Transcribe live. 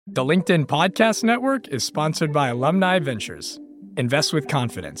The LinkedIn Podcast Network is sponsored by Alumni Ventures. Invest with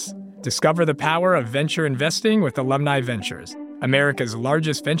confidence. Discover the power of venture investing with Alumni Ventures, America's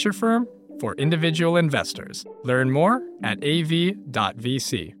largest venture firm for individual investors. Learn more at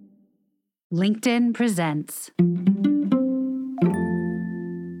av.vc. LinkedIn presents.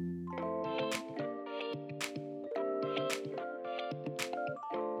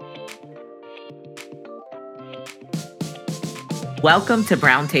 Welcome to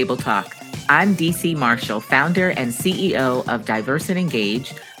Brown Table Talk. I'm DC Marshall, founder and CEO of Diverse and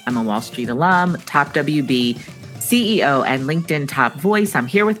Engage. I'm a Wall Street alum, top WB, CEO, and LinkedIn top voice. I'm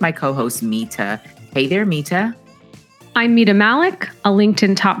here with my co-host, Mita. Hey there, Mita. I'm Mita Malik, a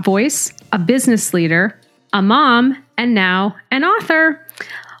LinkedIn top voice, a business leader, a mom, and now an author.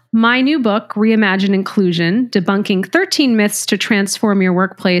 My new book, Reimagine Inclusion, Debunking 13 Myths to Transform Your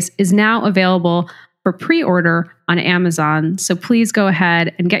Workplace, is now available for pre-order on Amazon. So please go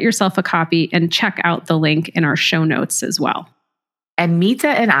ahead and get yourself a copy and check out the link in our show notes as well. And Mita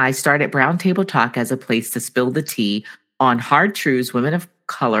and I started Brown Table Talk as a place to spill the tea on hard truths women of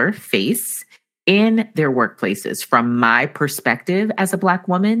color face in their workplaces from my perspective as a Black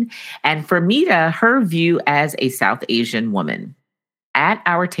woman, and for Mita, her view as a South Asian woman. At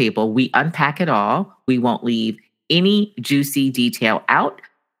our table, we unpack it all. We won't leave any juicy detail out.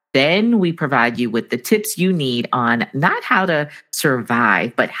 Then we provide you with the tips you need on not how to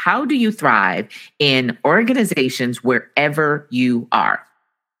survive, but how do you thrive in organizations wherever you are.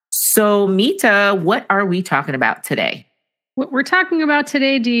 So, Mita, what are we talking about today? What we're talking about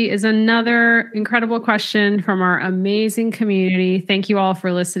today, Dee, is another incredible question from our amazing community. Thank you all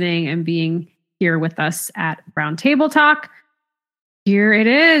for listening and being here with us at Brown Table Talk. Here it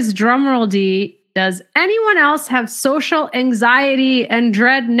is. Drumroll, Dee. Does anyone else have social anxiety and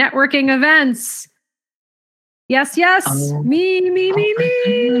dread networking events? Yes. Me.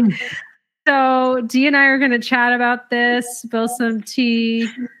 So Dee and I are going to chat about this, spill some tea,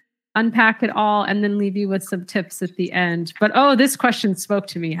 unpack it all, and then leave you with some tips at the end. But this question spoke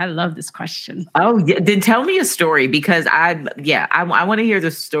to me. I love this question. Oh, yeah. Then tell me a story because I want to hear the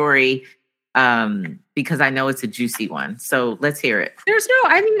story. Because I know it's a juicy one. So let's hear it.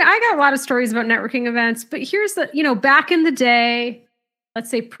 I got a lot of stories about networking events, but here's back in the day, let's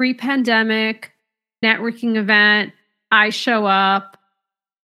say pre-pandemic networking event, I show up,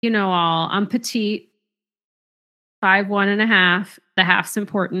 I'm petite, 5'1.5". The half's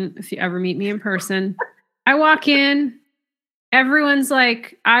important if you ever meet me in person. I walk in, everyone's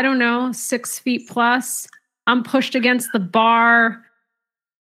like, 6 feet plus. I'm pushed against the bar.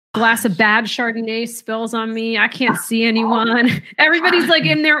 Glass of bad Chardonnay spills on me. I can't see anyone. Everybody's like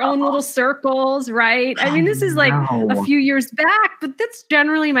in their own little circles, right? I mean, this is like a few years back, but that's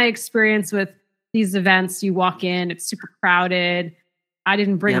generally my experience with these events. You walk in, it's super crowded. I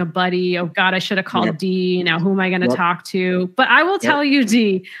didn't bring a buddy. Oh God, I should have called Dee. Now who am I going to talk to? But I will tell you,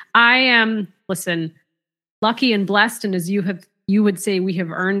 Dee, I am, lucky and blessed. And as you would say, we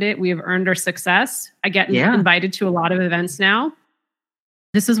have earned it. We have earned our success. I get invited to a lot of events now.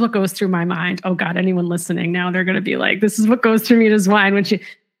 This is what goes through my mind. Oh God, anyone listening now, they're going to be like, this is what goes through Mita's mind.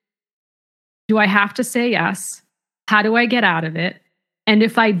 Do I have to say yes? How do I get out of it? And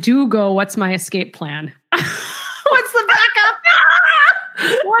if I do go, what's my escape plan? What's the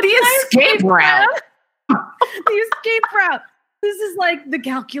backup? What the escape route? The escape route. This is like the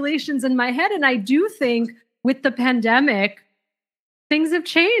calculations in my head. And I do think with the pandemic, things have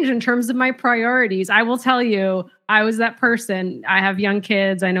changed in terms of my priorities. I will tell you, I was that person. I have young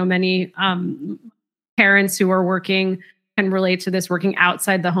kids. I know many parents who are working can relate to this, working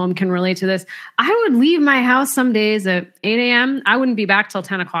outside the home can relate to this. I would leave my house some days at 8 a.m. I wouldn't be back till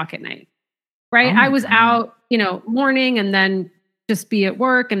 10 o'clock at night, right? I was out, morning and then just be at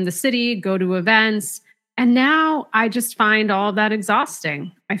work in the city, go to events. And now I just find all of that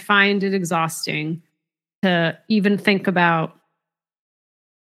exhausting. I find it exhausting to even think about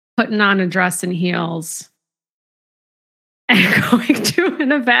putting on a dress and heels and going to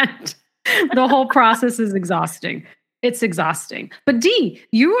an event. The whole process is exhausting. It's exhausting. But Dee,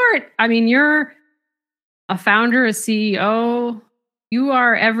 you're a founder, a CEO. You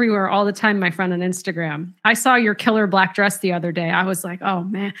are everywhere all the time, my friend, on Instagram. I saw your killer black dress the other day. I was like, oh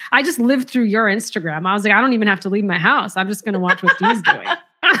man, I just lived through your Instagram. I was like, I don't even have to leave my house. I'm just going to watch what Dee's doing.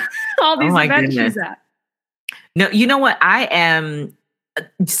 All these events she's at. No, you know what? I am.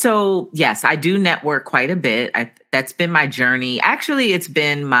 So yes, I do network quite a bit. That's been my journey. Actually, it's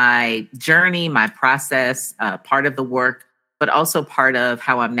been my journey, my process, part of the work, but also part of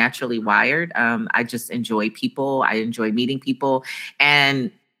how I'm naturally wired. I just enjoy people. I enjoy meeting people.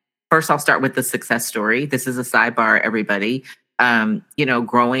 And first, I'll start with the success story. This is a sidebar, everybody.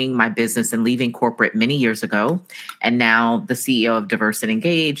 growing my business and leaving corporate many years ago, and now the CEO of Diverse and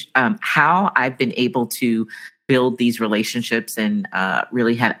Engaged, how I've been able to build these relationships and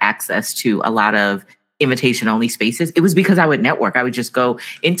really have access to a lot of invitation-only spaces. It was because I would network. I would just go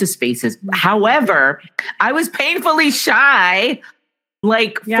into spaces. However, I was painfully shy,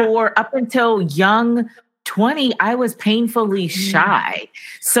 for up until young 20, I was painfully shy.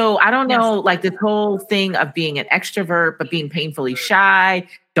 So I don't know, this whole thing of being an extrovert, but being painfully shy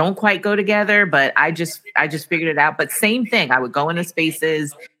don't quite go together. But I just figured it out. But same thing, I would go into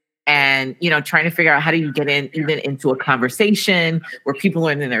spaces and, trying to figure out how do you get even into a conversation where people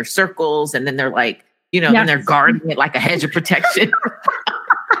are in their circles and then they're like, then they're guarding it like a hedge of protection.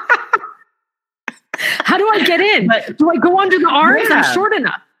 How do I get in? Do I go under the arms? I'm short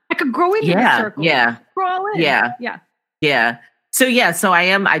enough. I could grow into the circle. Yeah. Grow in. Yeah. So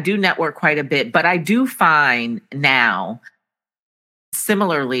I do network quite a bit, but I do find now,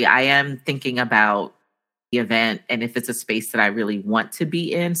 similarly, I am thinking about the event and if it's a space that I really want to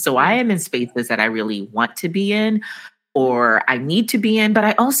be in. So I am in spaces that I really want to be in or I need to be in, but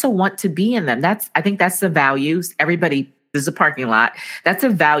I also want to be in them. I think that's the values. Everybody, this is a parking lot. That's a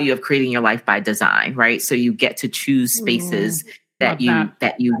value of creating your life by design, right? So you get to choose spaces that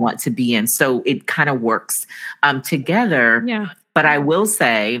you want to be in. So it kind of works together. Yeah. But I will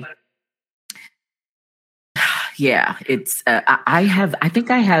say, it's I think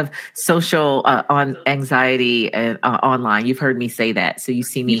I have social on anxiety online. You've heard me say that. So you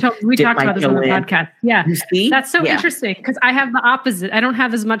see me. We talked about this on the podcast. Yeah. You see? That's so interesting because I have the opposite. I don't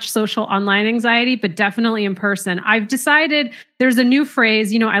have as much social online anxiety, but definitely in person. I've decided there's a new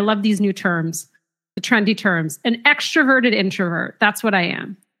phrase. I love these new terms, the trendy terms, an extroverted introvert. That's what I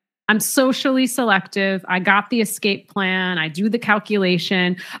am. I'm socially selective. I got the escape plan. I do the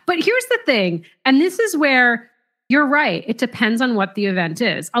calculation. But here's the thing. And this is where you're right. It depends on what the event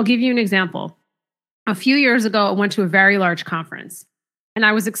is. I'll give you an example. A few years ago, I went to a very large conference and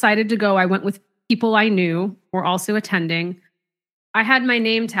I was excited to go. I went with people I knew were also attending. I had my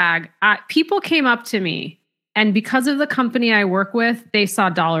name tag. People came up to me and because of the company I work with, they saw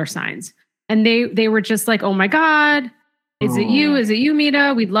dollar signs and they were just like, oh my God, is it you? Is it you,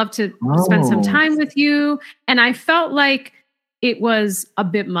 Mita? We'd love to spend some time with you. And I felt like it was a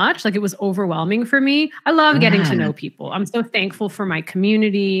bit much, like it was overwhelming for me. I love getting to know people. I'm so thankful for my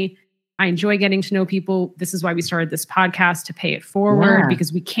community. I enjoy getting to know people. This is why we started this podcast, to pay it forward,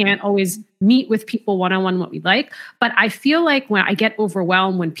 because we can't always meet with people one-on-one what we like. But I feel like when I get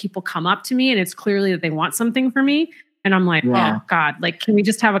overwhelmed, when people come up to me and it's clearly that they want something from me, and I'm like, oh God, can we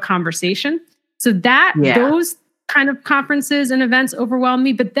just have a conversation? So those kind of conferences and events overwhelm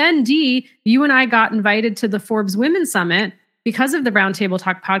me. But then Dee, you and I got invited to the Forbes Women's Summit because of the Roundtable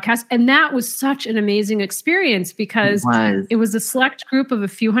Talk podcast. And that was such an amazing experience because it was a select group of a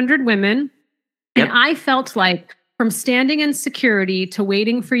few hundred women. Yep. And I felt like from standing in security to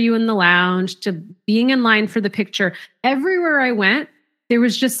waiting for you in the lounge to being in line for the picture, everywhere I went, there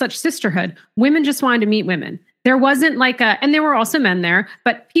was just such sisterhood. Women just wanted to meet women. There wasn't and there were also men there,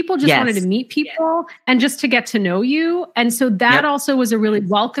 but people just wanted to meet people and just to get to know you. And so that also was a really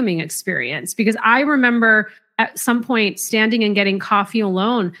welcoming experience because I remember at some point standing and getting coffee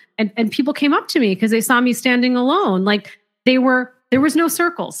alone and people came up to me because they saw me standing alone. There was no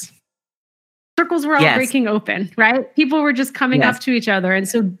circles. Circles were all breaking open, right? People were just coming up to each other. And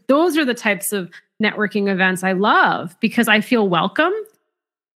so those are the types of networking events I love because I feel welcome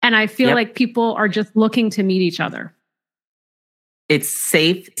and I feel like people are just looking to meet each other. It's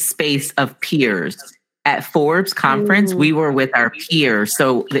safe space of peers. At Forbes conference, we were with our peers.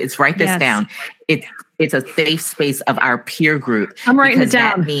 So let's write this down. It's a safe space of our peer group. I'm writing it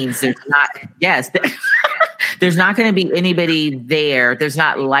down. That means there's not going to be anybody there. There's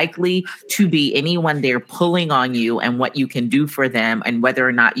not likely to be anyone there pulling on you and what you can do for them and whether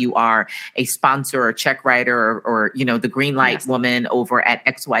or not you are a sponsor or check writer or the green light woman over at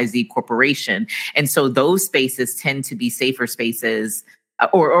XYZ Corporation. And so those spaces tend to be safer spaces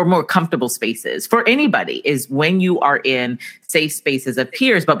or more comfortable spaces for anybody is when you are in safe spaces of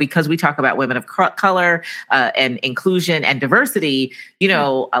peers. But because we talk about women of color and inclusion and diversity,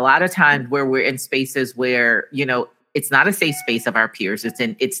 a lot of times where we're in spaces where, it's not a safe space of our peers.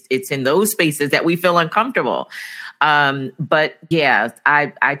 It's in those spaces that we feel uncomfortable. But yeah,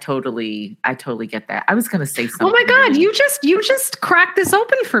 I totally get that. I was going to say something. Oh my God, you just cracked this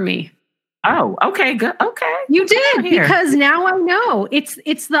open for me. Oh, okay, good. Okay. You did because now I know it's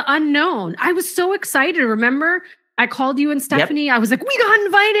the unknown. I was so excited. Remember, I called you and Stephanie. I was like, we got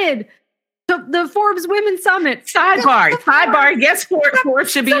invited the Forbes Women's Summit. Sidebar. Yes,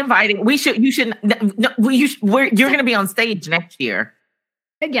 Forbes should be invited. You're going to be on stage next year.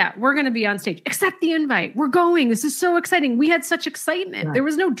 Yeah, we're going to be on stage. Accept the invite. We're going. This is so exciting. We had such excitement. Yeah. There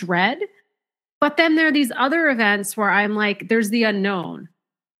was no dread. But then there are these other events where I'm like, there's the unknown.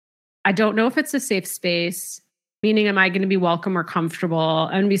 I don't know if it's a safe space, meaning am I going to be welcome or comfortable?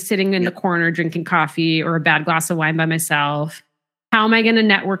 I'm going to be sitting in the corner drinking coffee or a bad glass of wine by myself. How am I going to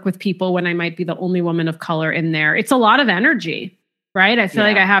network with people when I might be the only woman of color in there? It's a lot of energy, right? I feel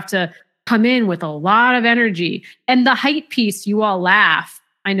like I have to come in with a lot of energy. And the height piece, you all laugh.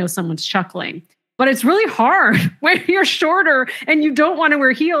 I know someone's chuckling, but it's really hard when you're shorter and you don't want to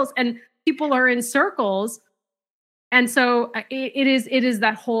wear heels and people are in circles. And so it is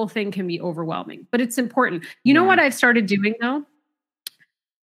that whole thing can be overwhelming, but it's important. You know what I've started doing though?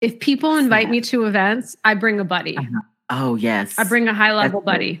 If people invite me to events, I bring a buddy. Oh, yes. I bring a high level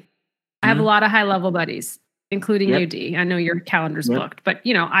buddy. I have a lot of high level buddies, including you, D. I know your calendar's booked, but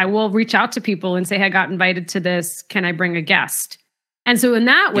I will reach out to people and say, hey, I got invited to this. Can I bring a guest? And so in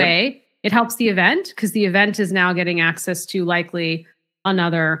that way, it helps the event because the event is now getting access to likely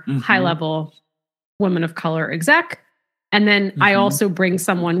another high level woman of color exec. And then I also bring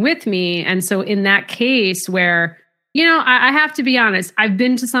someone with me. And so in that case where, I have to be honest, I've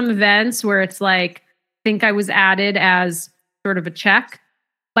been to some events where it's like, I think I was added as sort of a check,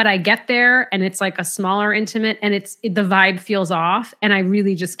 but I get there and it's like a smaller intimate and the vibe feels off and I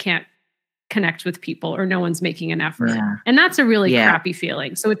really just can't connect with people or no one's making an effort. Yeah. And that's a really crappy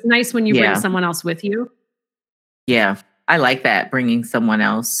feeling. So it's nice when you bring someone else with you. Yeah. I like that, bringing someone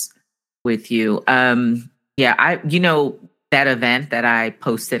else with you. That event that I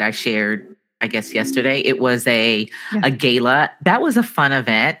posted, I shared, I guess yesterday, it was a gala. That was a fun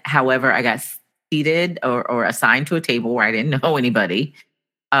event. However, I got seated or assigned to a table where I didn't know anybody.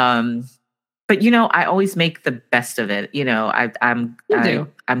 But I always make the best of it. I'm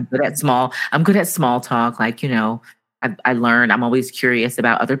good at small talk. Like, I learn, I'm always curious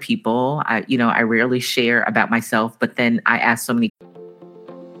about other people. I rarely share about myself, but then I ask so many.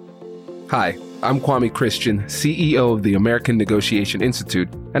 Hi, I'm Kwame Christian, CEO of the American Negotiation Institute,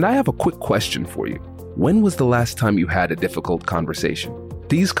 and I have a quick question for you. When was the last time you had a difficult conversation?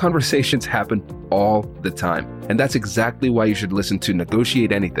 These conversations happen all the time, and that's exactly why you should listen to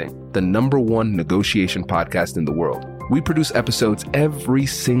Negotiate Anything, the #1 negotiation podcast in the world. We produce episodes every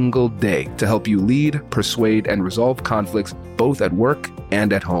single day to help you lead, persuade, and resolve conflicts both at work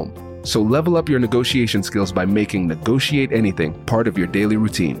and at home. So level up your negotiation skills by making Negotiate Anything part of your daily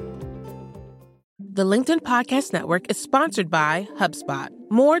routine. The LinkedIn Podcast Network is sponsored by HubSpot.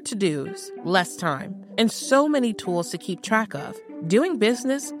 More to-dos, less time, and so many tools to keep track of. Doing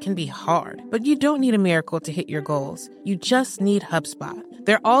business can be hard, but you don't need a miracle to hit your goals. You just need HubSpot.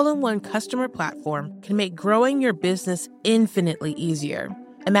 Their all-in-one customer platform can make growing your business infinitely easier.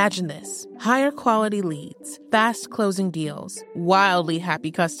 Imagine this: higher quality leads, fast closing deals, wildly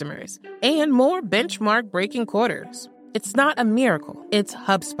happy customers, and more benchmark-breaking quarters. It's not a miracle, it's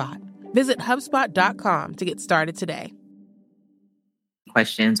HubSpot. Visit HubSpot.com to get started today.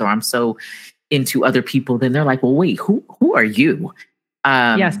 Questions, or I'm so into other people, then they're like, well, wait, who are you?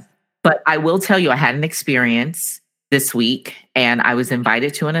 Yes. But I will tell you, I had an experience this week and I was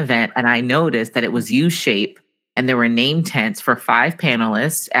invited to an event and I noticed that it was U-shape and there were name tents for 5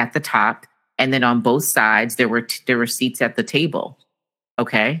 panelists at the top. And then on both sides, there were seats at the table.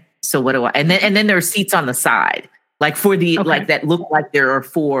 Okay. So what do I, and then there are seats on the side. Like for the, like that look like there are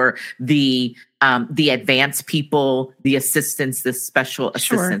for the advanced people, the assistants, the special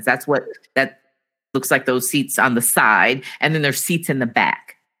assistants. That's what that looks like, those seats on the side. And then there's seats in the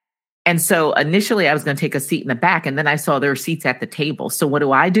back. And so initially I was going to take a seat in the back and then I saw there were seats at the table. So what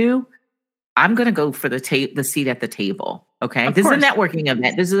do? I'm going to go for the seat at the table. Okay. This is a networking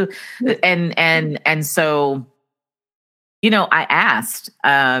event. This is and so, I asked,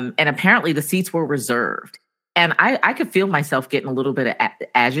 and apparently the seats were reserved. And I could feel myself getting a little bit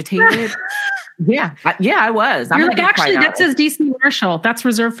agitated. Yeah, I was. You're like, actually, that says DC Marshall. That's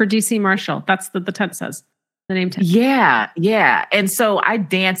reserved for DC Marshall. That's the tent says, the name tent. Yeah. And so I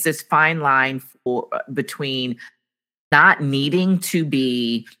danced this fine line between not needing to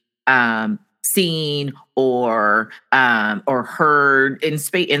be seen or heard in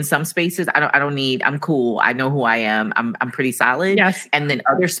some spaces. I don't need. I'm cool. I know who I am. I'm pretty solid. Yes. And then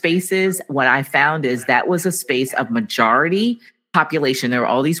other spaces, what I found is that was a space of majority population. There were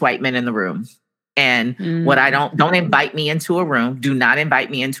all these white men in the room. And what I don't invite me into a room. Do not invite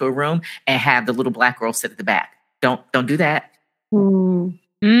me into a room and have the little black girl sit at the back. Don't do that.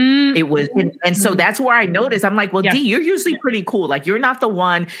 It was, and so that's where I noticed, I'm like, well, Yes. D, you're usually pretty cool. Like, you're not the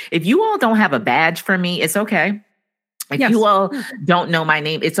one, if you all don't have a badge for me, it's okay. If Yes. you all don't know my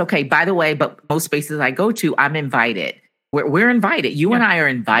name, it's okay. By the way, but most spaces I go to, I'm invited. We're invited. You and I are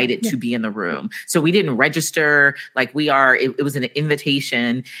invited to be in the room. So we didn't register like we are. It was an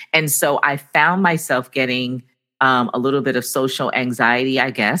invitation. And so I found myself getting a little bit of social anxiety, I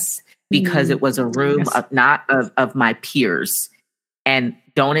guess, because it was a room of my peers. And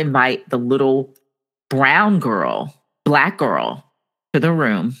don't invite the little brown girl, black girl to the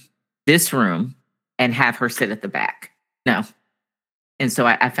room, this room, and have her sit at the back. No. And so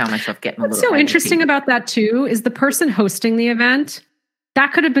I found myself getting a little What's so interesting about that too is the person hosting the event,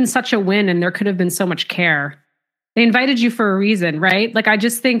 that could have been such a win and there could have been so much care. They invited you for a reason, right? Like, I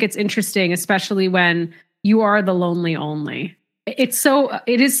just think it's interesting, especially when you are the lonely only. It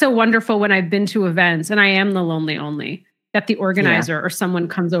is so wonderful when I've been to events and I am the lonely only, that the organizer or someone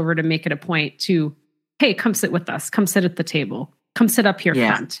comes over to make it a point to, hey, come sit with us, come sit at the table, come sit up here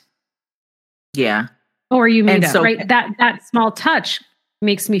front. Yeah. Or you meet so, right? That small touch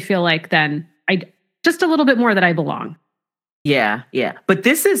makes me feel like then I just a little bit more that I belong. Yeah, yeah. But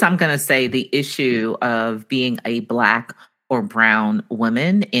this is, I'm going to say, the issue of being a Black or brown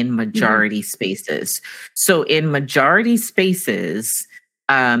woman in majority spaces. So in majority spaces,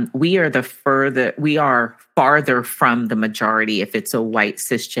 we are farther from the majority if it's a white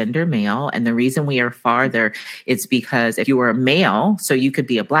cisgender male. And the reason we are farther is because if you are a male, so you could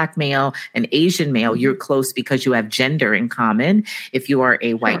be a Black male, an Asian male, you're close because you have gender in common. If you are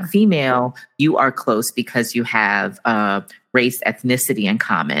a white female, you are close because you have race, ethnicity in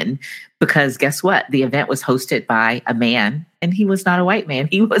common. Because guess what? The event was hosted by a man, and he was not a white man.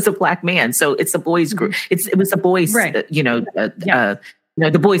 He was a Black man. So it's a boys group. It was a boys,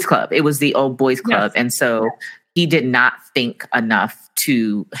 the boys club. It was the old boys club. And so he did not think enough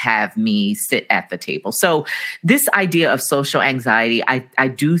to have me sit at the table. So this idea of social anxiety, I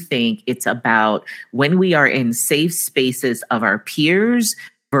do think it's about when we are in safe spaces of our peers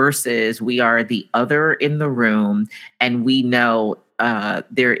versus we are the other in the room, and we know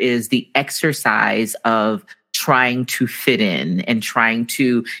there is the exercise of trying to fit in and trying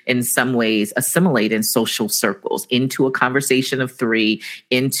to, in some ways, assimilate in social circles, into a conversation of three,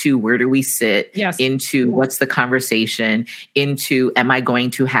 into where do we sit, into what's the conversation, into am I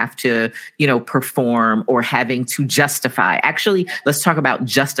going to have to, perform or having to justify. Actually, let's talk about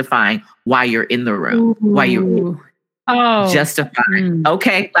justifying why you're in the room, why you're justifying.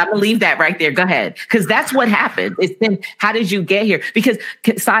 Okay, I'm gonna leave that right there. Go ahead, because that's what happened. It's then how did you get here? Because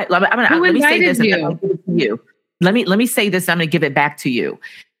let me say this, and then I'll give it to you. Let me say this. I'm gonna give it back to you.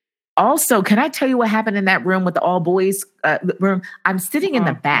 Also, can I tell you what happened in that room with the all boys room? I'm sitting in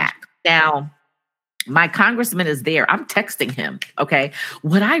the back now. My congressman is there. I'm texting him. Okay,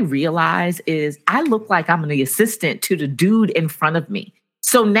 what I realize is I look like I'm the assistant to the dude in front of me.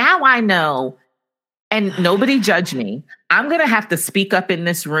 So now I know. And nobody judge me. I'm going to have to speak up in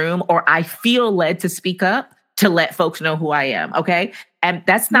this room, or I feel led to speak up to let folks know who I am. Okay. And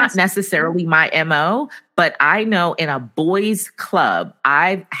that's not necessarily my MO, but I know in a boys club,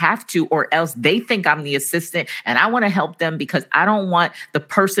 I have to, or else they think I'm the assistant, and I want to help them because I don't want the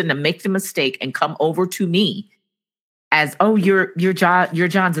person to make the mistake and come over to me as, oh, you're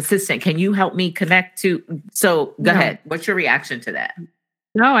John's assistant. Can you help me connect to? So go ahead. What's your reaction to that?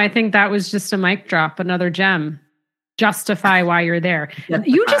 No, I think that was just a mic drop, another gem. Justify why you're there.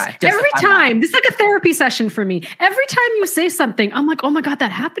 Every time, this is like a therapy session for me. Every time you say something, I'm like, oh my God,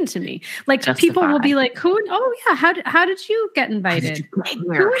 that happened to me. Like people will be like, who? Oh yeah, how did you get invited?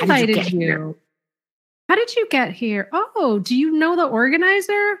 Who invited you? How did you get here? Oh, do you know the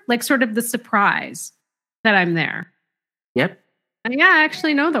organizer? Like sort of the surprise that I'm there. Yep. And yeah, I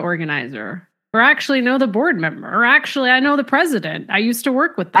actually know the organizer. Or actually know the board member. Or actually, I know the president. I used to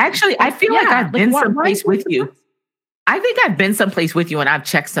work with them. Actually, I feel like I've been someplace with you. I think I've been someplace with you and I've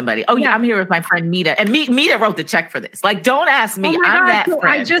checked somebody. Oh yeah, I'm here with my friend Mita. And Mita wrote the check for this. Like, don't ask me. I'm that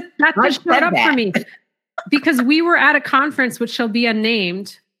friend. That just showed up for me. Because we were at a conference, which shall be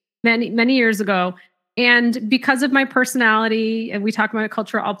unnamed, many years ago. And because of my personality, and we talk about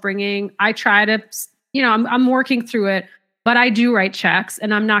cultural upbringing, I try to, I'm working through it. But I do write checks,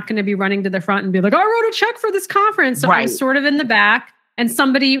 and I'm not going to be running to the front and be like, I wrote a check for this conference. So I'm sort of in the back, and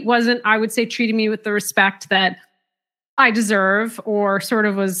somebody wasn't, I would say, treating me with the respect that I deserve, or sort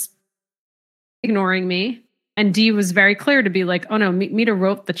of was ignoring me. And Dee was very clear to be like, oh no, Mita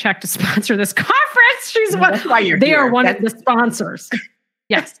wrote the check to sponsor this conference. She's that's why you're they here. are one of the sponsors.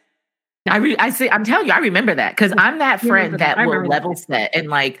 Yes. I'm telling you, I remember that because I'm that friend that will level set and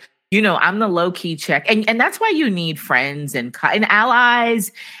like, I'm the low key check. And that's why you need friends and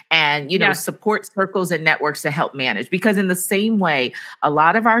allies and, support circles and networks to help manage. Because in the same way, a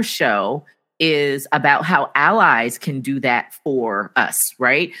lot of our show is about how allies can do that for us,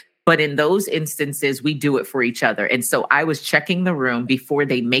 right? But in those instances, we do it for each other. And so I was checking the room before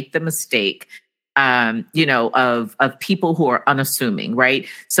they make the mistake, of people who are unassuming, right?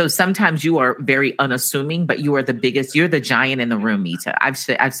 So sometimes you are very unassuming, but you're the giant in the room, Mita. I've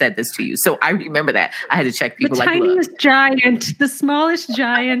said this to you. So I remember that. I had to check people the tiniest giant, the smallest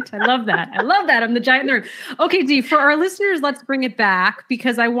giant. I love that. I'm the giant in the room. Okay, Dee, for our listeners, let's bring it back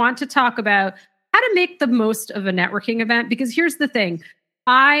because I want to talk about how to make the most of a networking event. Because here's the thing.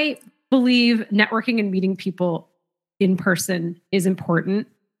 I believe networking and meeting people in person is important.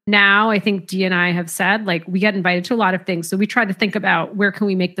 Now, I think Dee and I have said, we get invited to a lot of things. So we try to think about where can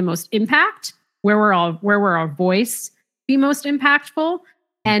we make the most impact, where will our voice be most impactful?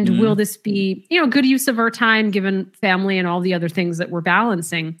 And will this be, good use of our time given family and all the other things that we're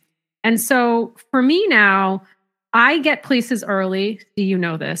balancing? And so for me now, I get places early. Dee, you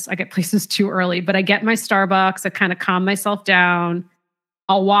know this. I get places too early, but I get my Starbucks. I kind of calm myself down.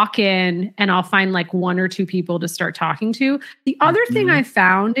 I'll walk in and I'll find one or two people to start talking to. The other thing I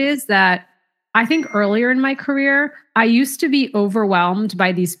found is that I think earlier in my career, I used to be overwhelmed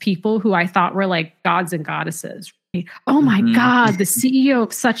by these people who I thought were like gods and goddesses. Right? Oh my God, the CEO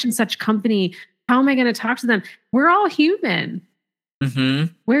of such and such company. How am I going to talk to them? We're all human.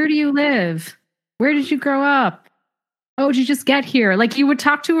 Where do you live? Where did you grow up? Oh, did you just get here? You would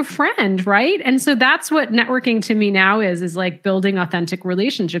talk to a friend, right? And so that's what networking to me now is building authentic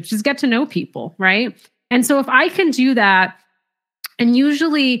relationships. Just get to know people, right? And so if I can do that, and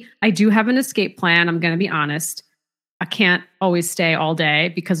usually I do have an escape plan, I'm going to be honest. I can't always stay all day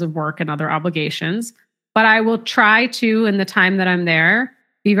because of work and other obligations, but I will try to, in the time that I'm there,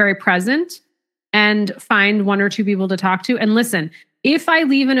 be very present and find one or two people to talk to. And listen, if I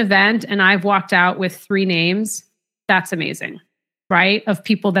leave an event and I've walked out with 3 names, that's amazing, right? Of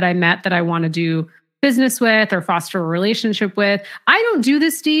people that I met that I want to do business with or foster a relationship with. I don't do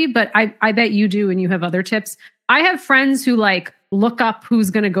this, Steve, but I bet you do and you have other tips. I have friends who look up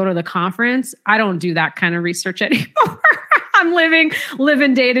who's going to go to the conference. I don't do that kind of research anymore. I'm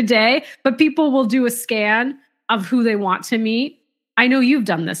living day to day, but people will do a scan of who they want to meet. I know you've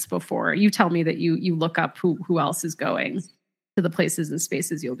done this before. You tell me that you look up who else is going to the places and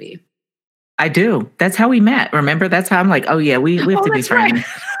spaces you'll be. I do. That's how we met. Remember? That's how I'm oh yeah, we have to be friends.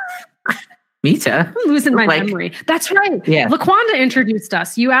 Right. Mita. I'm losing my memory. That's right. Yeah. LaQuanda introduced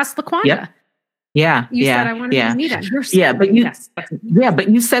us. You asked LaQuanda. Yep. Yeah. You said I wanted to meet him. But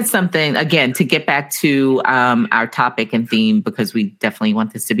you said something again to get back to our topic and theme because we definitely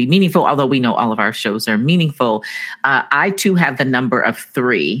want this to be meaningful. Although we know all of our shows are meaningful, I too have the number of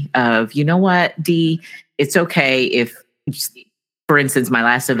 3. Of you know what, Dee, it's okay if. For instance, my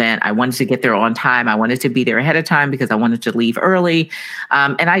last event, I wanted to get there on time. I wanted to be there ahead of time because I wanted to leave early.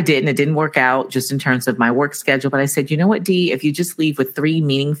 And I did, and it didn't work out just in terms of my work schedule. But I said, you know what, Dee, if you just leave with 3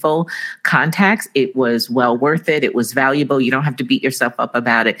 meaningful contacts, it was well worth it. It was valuable. You don't have to beat yourself up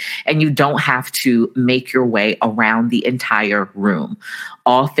about it. And you don't have to make your way around the entire room.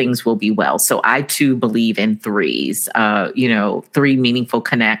 All things will be well. So I too believe in 3s, 3 meaningful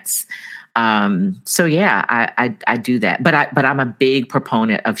connects. So yeah, I do that, but I'm a big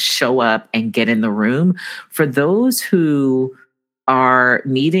proponent of show up and get in the room for those who are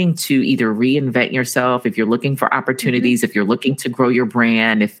needing to either reinvent yourself. If you're looking for opportunities, if you're looking to grow your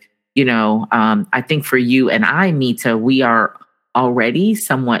brand, I think for you and I, Mita, we are already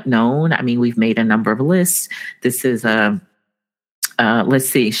somewhat known. I mean, we've made a number of lists. This is let's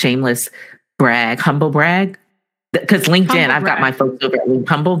see, shameless brag, humble brag. Because LinkedIn, I've got my folks over at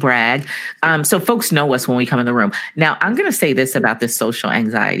Humble Brag. So folks know us when we come in the room. Now, I'm going to say this about this social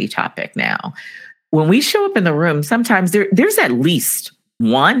anxiety topic now. When we show up in the room, sometimes there's at least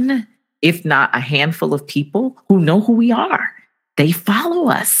one, if not a handful of people who know who we are. They follow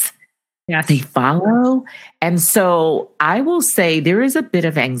us. Yes. They follow. And so I will say there is a bit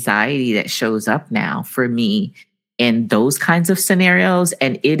of anxiety that shows up now for me in those kinds of scenarios.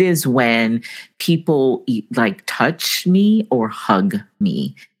 And it is when people touch me or hug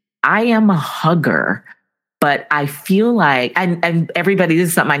me. I am a hugger, but I feel like, and everybody, this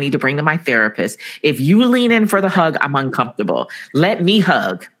is something I need to bring to my therapist. If you lean in for the hug, I'm uncomfortable. Let me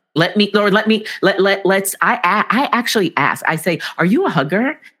hug. Let's, I actually ask, I say, are you a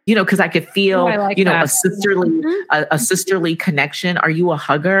hugger? Cause I could feel, a sisterly connection. Are you a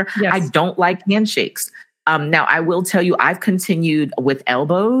hugger? Yes. I don't like handshakes. Now, I will tell you, I've continued with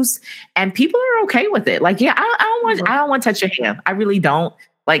elbows and people are okay with it. I don't want to touch your hand. I really don't.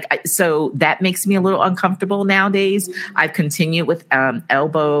 So that makes me a little uncomfortable nowadays. I've continued with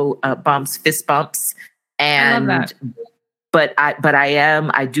elbow bumps, fist bumps, and I love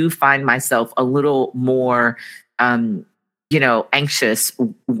that. I do find myself a little more, anxious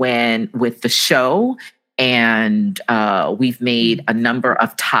when with the show. And we've made a number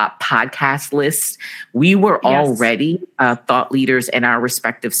of top podcast lists. We were already thought leaders in our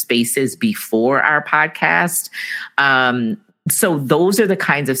respective spaces before our podcast. So those are the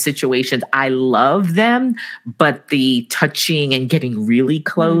kinds of situations. I love them, but the touching and getting really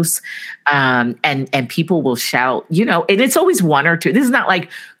close, and people will shout, and it's always one or two. This is not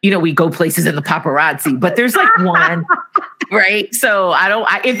like, we go places in the paparazzi, but there's like one, right? So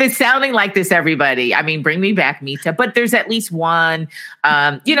if it's sounding like this, everybody, I mean, bring me back, Mita, but there's at least one,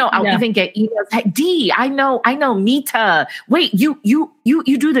 I'll even get emails. Hey, D, I know, Mita, wait, you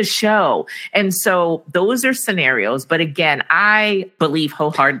do the show. And so those are scenarios. But again, I believe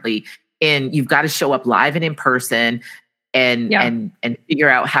wholeheartedly in you've got to show up live and in person and figure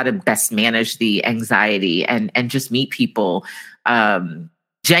out how to best manage the anxiety and just meet people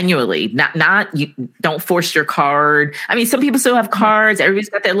genuinely. Not you don't force your card. I mean, some people still have cards. Everybody's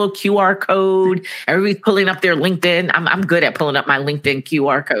got that little QR code. Everybody's pulling up their LinkedIn. I'm good at pulling up my LinkedIn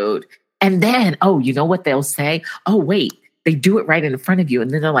QR code. And then, you know what they'll say? Oh, wait, they do it right in front of you.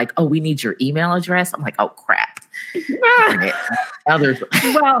 And then they're like, oh, we need your email address. I'm like, oh, crap. Darn it.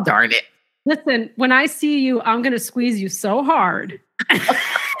 Darn it. Listen, when I see you, I'm going to squeeze you so hard.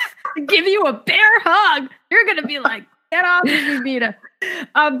 Give you a bear hug. You're going to be like, get off of me, Mita.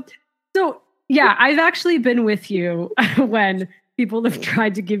 I've actually been with you when people have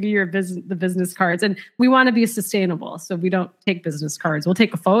tried to give you the business cards, and we want to be sustainable. So we don't take business cards. We'll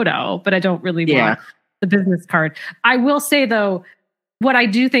take a photo, but I don't really want the business card. I will say though, what I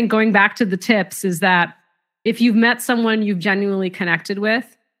do think, going back to the tips, is that if you've met someone you've genuinely connected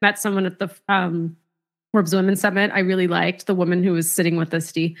with, met someone at the Forbes Women's Summit, I really liked the woman who was sitting with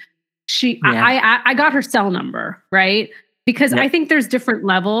us, Dee. I got her cell number, right? Because I think there's different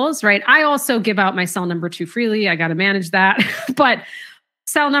levels, right? I also give out my cell number too freely. I got to manage that. But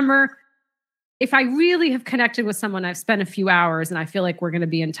cell number, if I really have connected with someone, I've spent a few hours and I feel like we're going to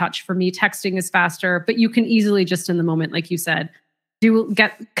be in touch. For me, texting is faster, but you can easily just in the moment, like you said,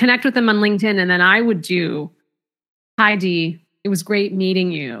 connect with them on LinkedIn. And then I would do, hi Dee, it was great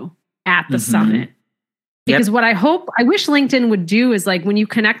meeting you at the summit. Because what I wish LinkedIn would do is, like, when you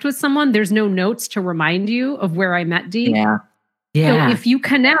connect with someone, there's no notes to remind you of where I met Dee. Yeah. So if you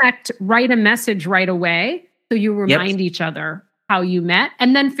connect, write a message right away so you remind each other how you met,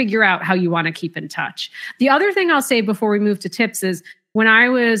 and then figure out how you want to keep in touch. The other thing I'll say before we move to tips is, when I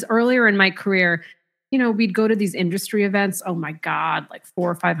was earlier in my career, we'd go to these industry events. Oh my God, like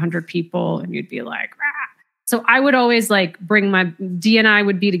 400 or 500 people. And you'd be like, rah. So I would always bring Dee and I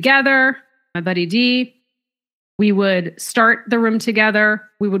would be together, my buddy Dee. We would start the room together.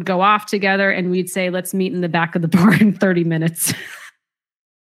 We would go off together and we'd say, let's meet in the back of the bar in 30 minutes.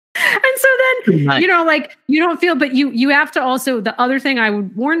 And so then, you don't feel, but you have to also, the other thing I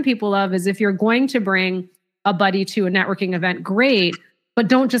would warn people of is, if you're going to bring a buddy to a networking event, great, but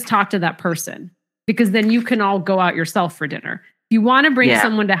don't just talk to that person, because then you can all go out yourself for dinner. If you want to bring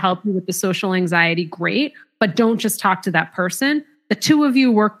someone to help you with the social anxiety, great, but don't just talk to that person. The two of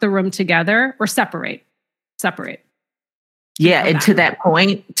you work the room together, or separate. Yeah. And to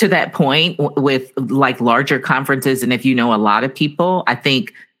that point with like larger conferences, and if you know a lot of people, I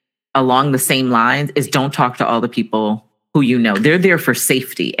think along the same lines is, don't talk to all the people who they're there for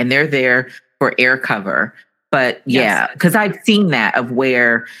safety and they're there for air cover. But because I've seen that of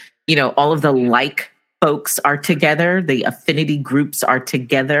where, all of the folks are together, the affinity groups are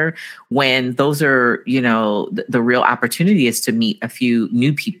together, when those are, the real opportunity is to meet a few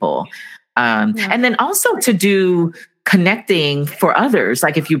new people. And then also to do connecting for others.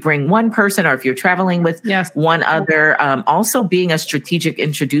 Like if you bring one person, or if you're traveling with one other, also being a strategic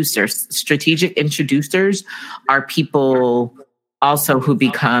introducer. Strategic introducers are people also who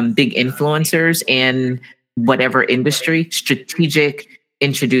become big influencers in whatever industry. Strategic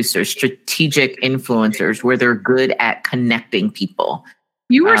influencers, where they're good at connecting people.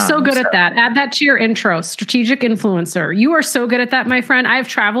 You are so good at that. Add that to your intro. Strategic influencer. You are so good at that, my friend. I've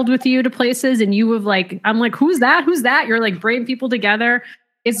traveled with you to places and you have I'm like, who's that? Who's that? You're like bringing people together.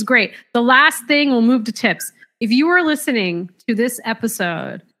 It's great. The last thing, we'll move to tips. If you are listening to this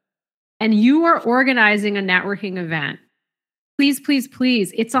episode and you are organizing a networking event, please, please,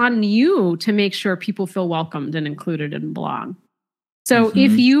 please, it's on you to make sure people feel welcomed and included and belong. So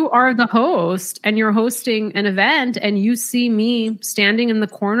if you are the host and you're hosting an event and you see me standing in the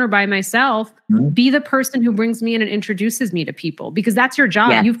corner by myself, be the person who brings me in and introduces me to people, because that's your job.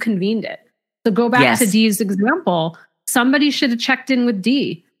 Yes. You've convened it. So go back to Dee's example. Somebody should have checked in with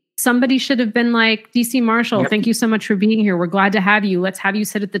Dee. Somebody should have been like, DC Marshall, thank you so much for being here. We're glad to have you. Let's have you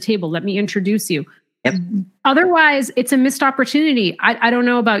sit at the table. Let me introduce you. Yep. Otherwise, it's a missed opportunity. I don't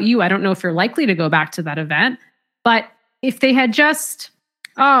know about you. I don't know if you're likely to go back to that event, but if they had just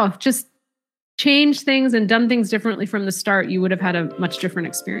changed things and done things differently from the start, you would have had a much different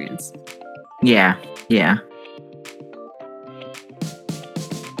experience. Yeah. Yeah.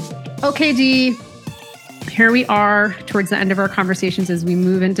 Okay, Dee. Here we are towards the end of our conversations as we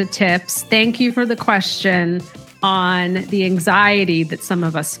move into tips. Thank you for the question on the anxiety that some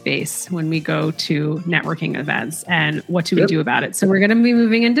of us face when we go to networking events and what do we do about it. So we're going to be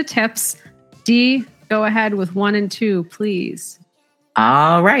moving into tips. Dee, go ahead with 1 and 2, please.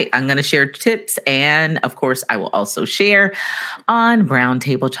 All right. I'm going to share tips. And of course, I will also share on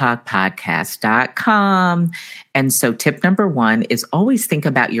browntabletalkpodcast.com. And so tip number 1 is always think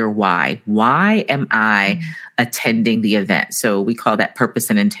about your why. Why am I attending the event? So we call that purpose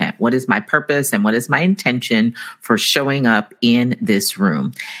and intent. What is my purpose and what is my intention for showing up in this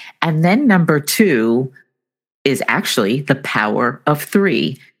room? And then number 2 is actually the power of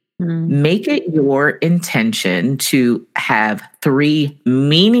 3. Make it your intention to have 3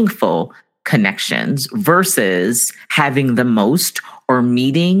 meaningful connections versus having the most or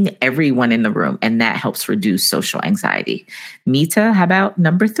meeting everyone in the room. And that helps reduce social anxiety. Mita, how about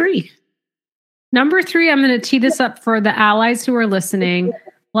number 3? Number 3, I'm going to tee this up for the allies who are listening.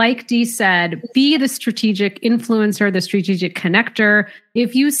 Like Dee said, be the strategic influencer, the strategic connector.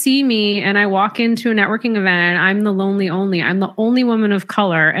 If you see me and I walk into a networking event and I'm the lonely only, I'm the only woman of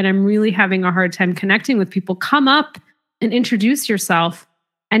color, and I'm really having a hard time connecting with people, come up and introduce yourself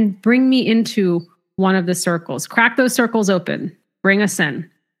and bring me into one of the circles. Crack those circles open. Bring us in.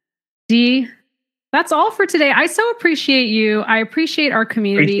 Dee, that's all for today. I so appreciate you. I appreciate our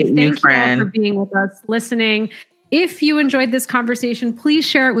community. Thank you all for being with us, listening. If you enjoyed this conversation, please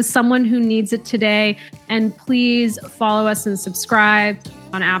share it with someone who needs it today. And please follow us and subscribe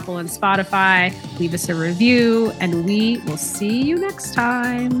on Apple and Spotify. Leave us a review, and we will see you next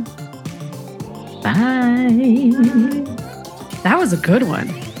time. Bye. That was a good one.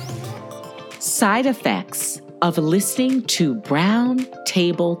 Side effects of listening to Brown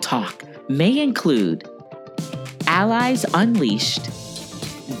Table Talk may include allies unleashed,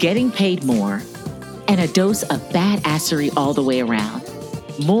 getting paid more, and a dose of badassery all the way around.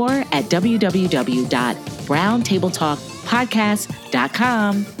 More at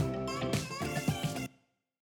www.browntabletalkpodcast.com.